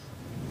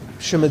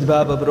شمد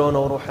بابا برونا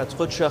وروحة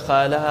قدشة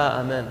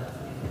خالها أمان.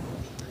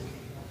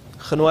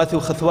 خنواثي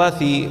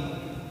وخثواثي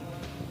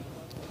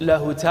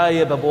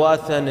لاهوتاية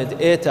ببواثة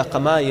ندئيتا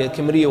قماية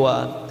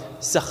كمريوة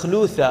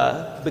سخلوثة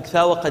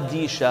بكثاوة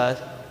قديشة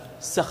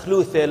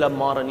سخلوثة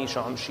لما رنيش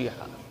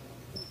عمشيحة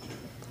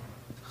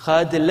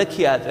خاد لك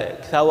ياذا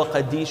كثاوة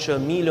قديشة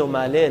ميلو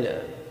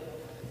ماليلة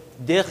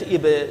ديخ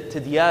إبا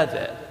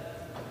تدياذا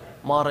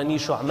ما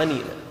رنيش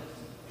عمنيلة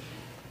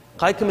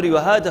قاي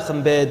كمريوة هذا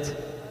خنباد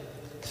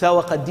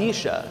كثاوة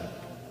قديشة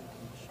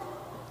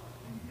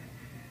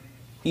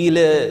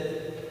إلى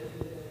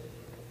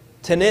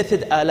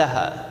تناثد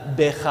آلها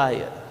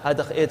بخاية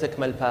هذا خيتك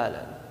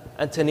ملبالا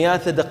أنت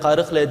نياثد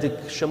قارخ لدك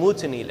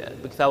شموتني له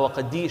بكثاوة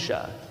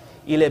قديشة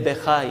إلى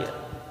بخاية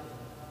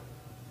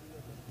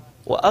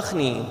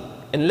وأخني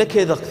إن لك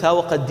إذا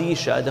كثاوة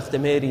قديشة دخت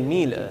ميري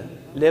ميلة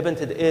لابن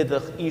تد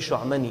إذا إيشو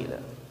عمني له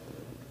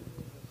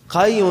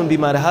قايم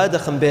بما هذا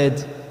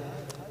خنباد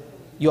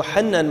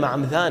يوحنا مع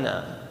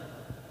مذانا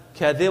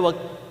كذا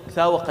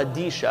كثاوة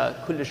قديشة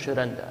كل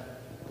الشرندة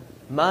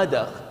ما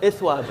دخ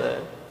إثوابه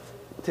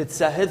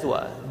تتساهذوا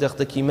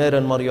دخت كيميرا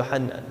مر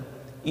يوحنا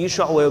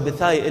يشع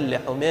ويبثاي إلا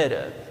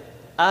حميرة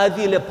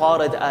آذي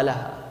لبارد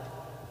آلها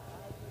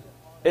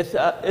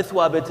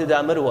إثوابه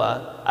تدامروا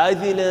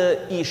آذي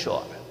لإيشع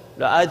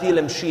لآذي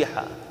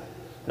لمشيحة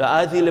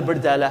لآذي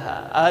لبرد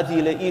لها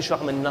آذي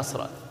لإيشع من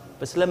نصرة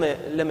بس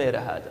لما يرى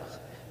هذا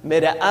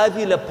ميرا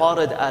آذي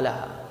لبارد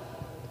آلها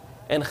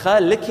إن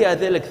خال لك يا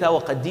ذي لكثاوة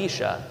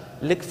قديشة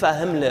لك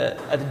فاهم له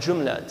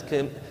الجملة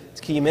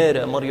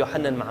تكيميرة مر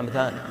يوحنا مع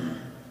مذانا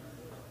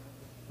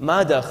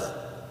ما دخ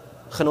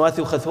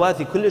خنواثي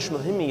وخثواثي كلش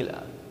مهمي له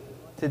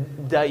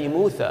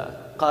تدايموثة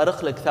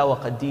قارخ لك ثاوة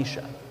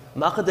قديشة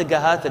ما قد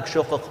قهاتك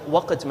شوق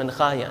وقت من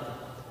خاين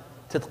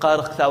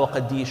تتقارخ ثاوة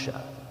قديشة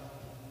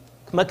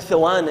كمك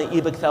ثواني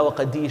إيبك ثاوة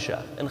قديشة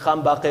إن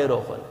خام باقي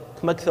روخن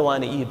كمك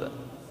ثواني إيبك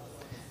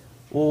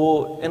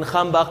وإن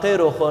خام باقي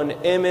روخن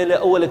إيميل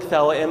أول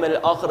كثاوة إيميل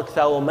آخر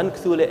كثاوة من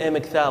كثولة إيم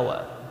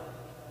كثاوة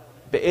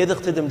بإذا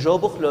اختدم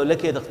جوبخ لو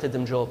لك إذا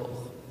اختدم جوبخ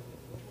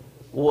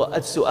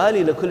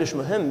والسؤالي لكلش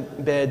مهم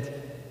بعد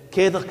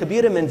كيذا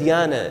كبيرة من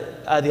ديانة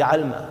هذه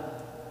علمة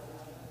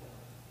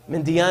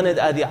من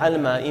ديانة هذه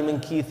علمة يمن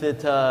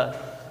كيثة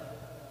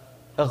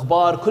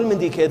أخبار كل من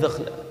دي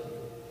كيذخلة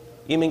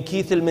يمن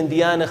كيث من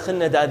ديانة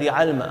خنة هذه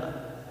علمة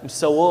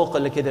مسووق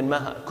اللي كذا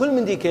المها كل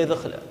من دي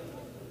كيذخلة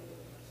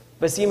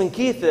بس يمن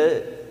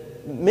كيثة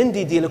من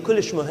دي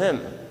لكلش مهم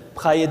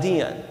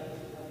بخايديا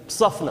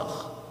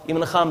بصفنخ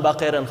يمن خام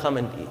باقيرا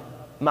خمندي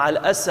مع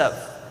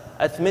الأسف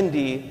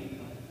أثمندي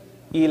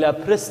إلى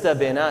برستا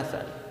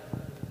بيناثا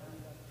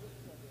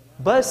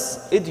بس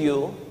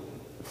إديو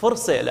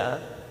فرصة له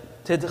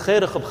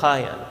تدخيرخ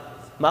بخايا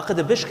ما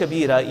قد بش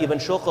كبيرة يبن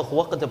شوقخ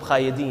وقت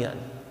بخايديا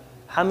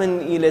حمن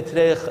إلى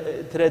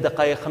تري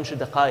دقائق 5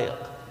 دقائق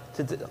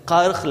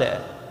تقارخ له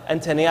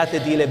أنت نيات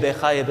ديله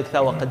بخاية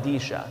بكثاوة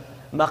قديشة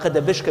ما قد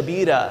بش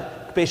كبيرة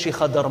بيشي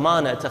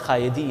خدرمانة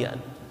تخايديا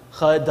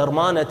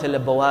خدرمانة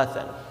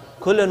لبواثا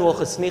كلن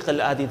وخسنيق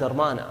الآدي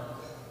درمانة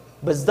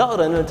بس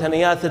دقرا أنه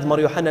تنياثد مر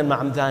يوحنا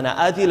مع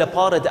مذانا آذي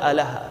لبارد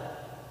آلها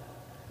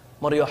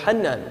مر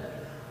يوحنا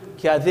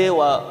كاذي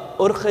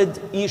وأرخد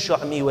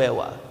إيشع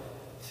ميويوا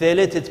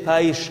ثالثة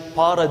بايش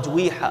بارد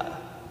ويحة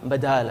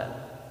بدالا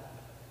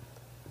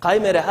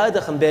قايمة هذا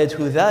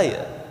خنبيت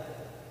هذايا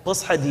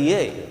بصحى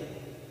ديي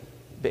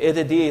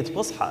بإذا ديت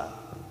بصحى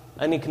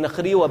أنك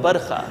نخري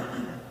وبرخة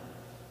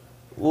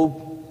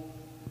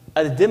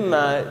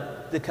والدمة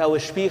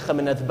دكاوش بيخة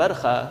من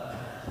البرخة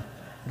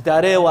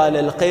داريوا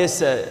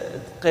للقيس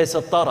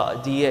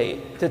الطرى ديي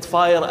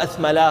تتفاير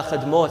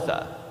أثملاخد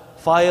موثة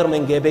فاير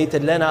من جيبيت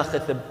لنا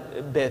أخذ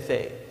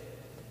بيثي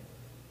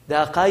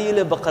دا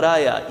قايل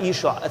بقرايا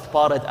إيشع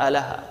أثبارد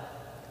آلها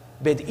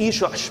بيد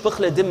إيشع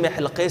شبخ لدمح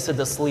القيس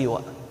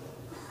دصليوة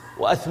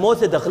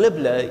وأثموثة دغلب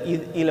له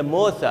إلى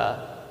موثة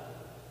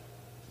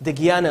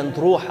دقيانا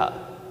نروحة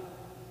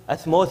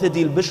أثموثة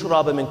دي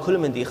البشرة من كل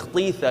من دي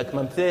خطيثك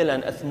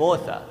ممثلا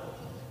أثموثة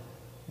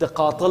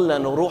دقاطلا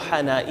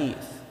نروحة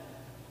نائث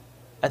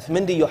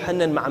أثمندي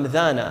يوحنا مع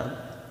مذانا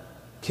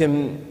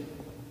كم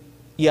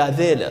يا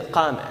ذيل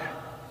قامح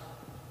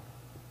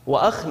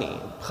وأخني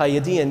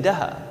خايديا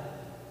دها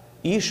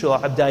إيشو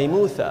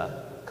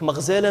عبدايموثا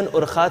كمغزالا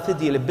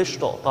أرخاثدي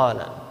لبشتو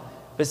طالا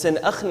بس إن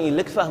أخني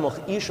لك فهمخ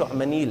إيشو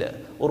عمنيلة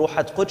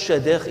وروحة قدشة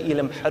داخ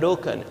إلى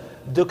محروكا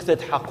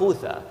دكتة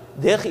حقوثة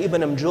داخ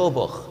إبن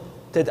مجوبخ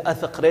تد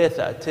أثق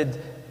ريثة تد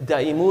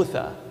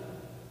دايموثا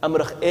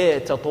أمرخ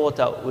إيه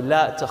تطوطة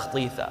ولا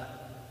تخطيثة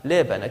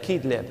ليبن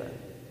أكيد ليبن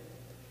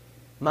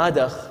ما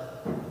دخ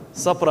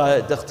صبرة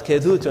دخت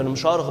كذوتن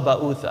مشارغ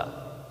باؤوثة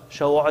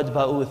شوعد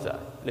باؤوثة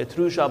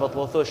لترو شابة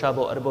طوثو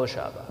شابة وأربو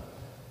شابة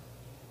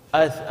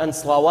أن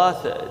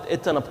صلاواثة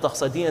إتنا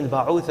بتقصدين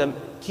باعوثة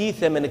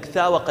كيثة من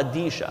كثاوة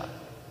قديشة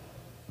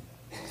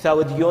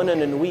كثاوة ديونا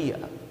ننوية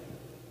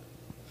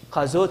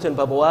قازوتن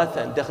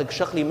بابواثا دخك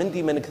شخلي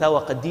مندي من كثاوة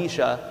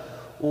قديشة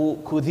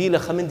وكوذيلة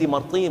خمندي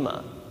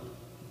مرطيمة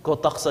كو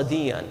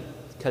تقصديا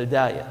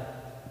كالداية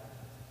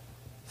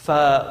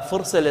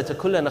ففرصة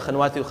لتكلنا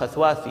خنواثي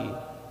وخثواثي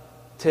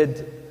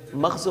تد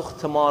مغزخ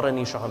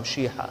تمارني شعم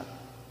شيحة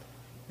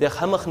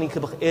ديخ همخني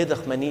كبخ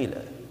إيدخ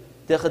منيلة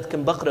ديخد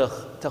كم بقرخ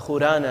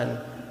تخورانا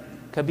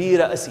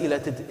كبيرة أسئلة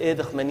تد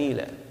إيدخ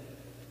منيلة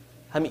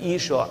هم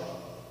إيشوع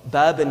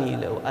باب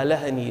نيلة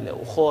وأله نيلة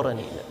وخور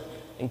نيلة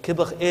إن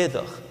كبخ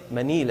إيدخ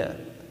منيلة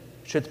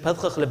شد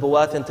بذخخ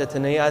لبوات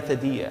تتنيات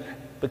ديح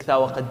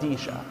بكثاوة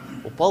قديشة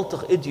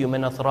وبلطخ إديو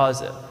من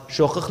أثرازه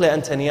شوخخ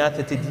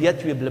لأنتنيات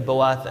تديتوي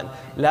بلبواثن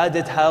لا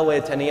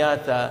تهاوي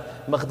تنيات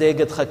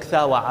مخديقة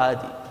خكثاوة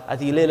عادي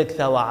هذه ليلة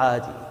كثاوة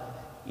عادي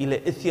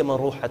إلى إثيا من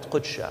روحة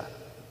قدشة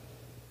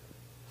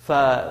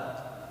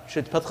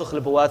فشد بذخخ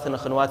لبواثن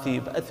خنواثي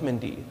بأثمن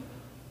دي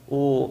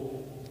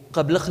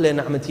وقبل خلي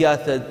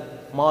نعمتياث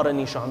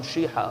مارني شعم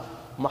شيحة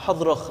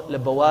محضرخ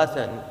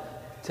لبواثن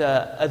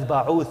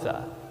تأذبعوثة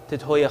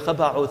تتهوي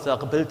خبعوثة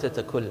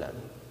قبلتة كلا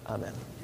آمين.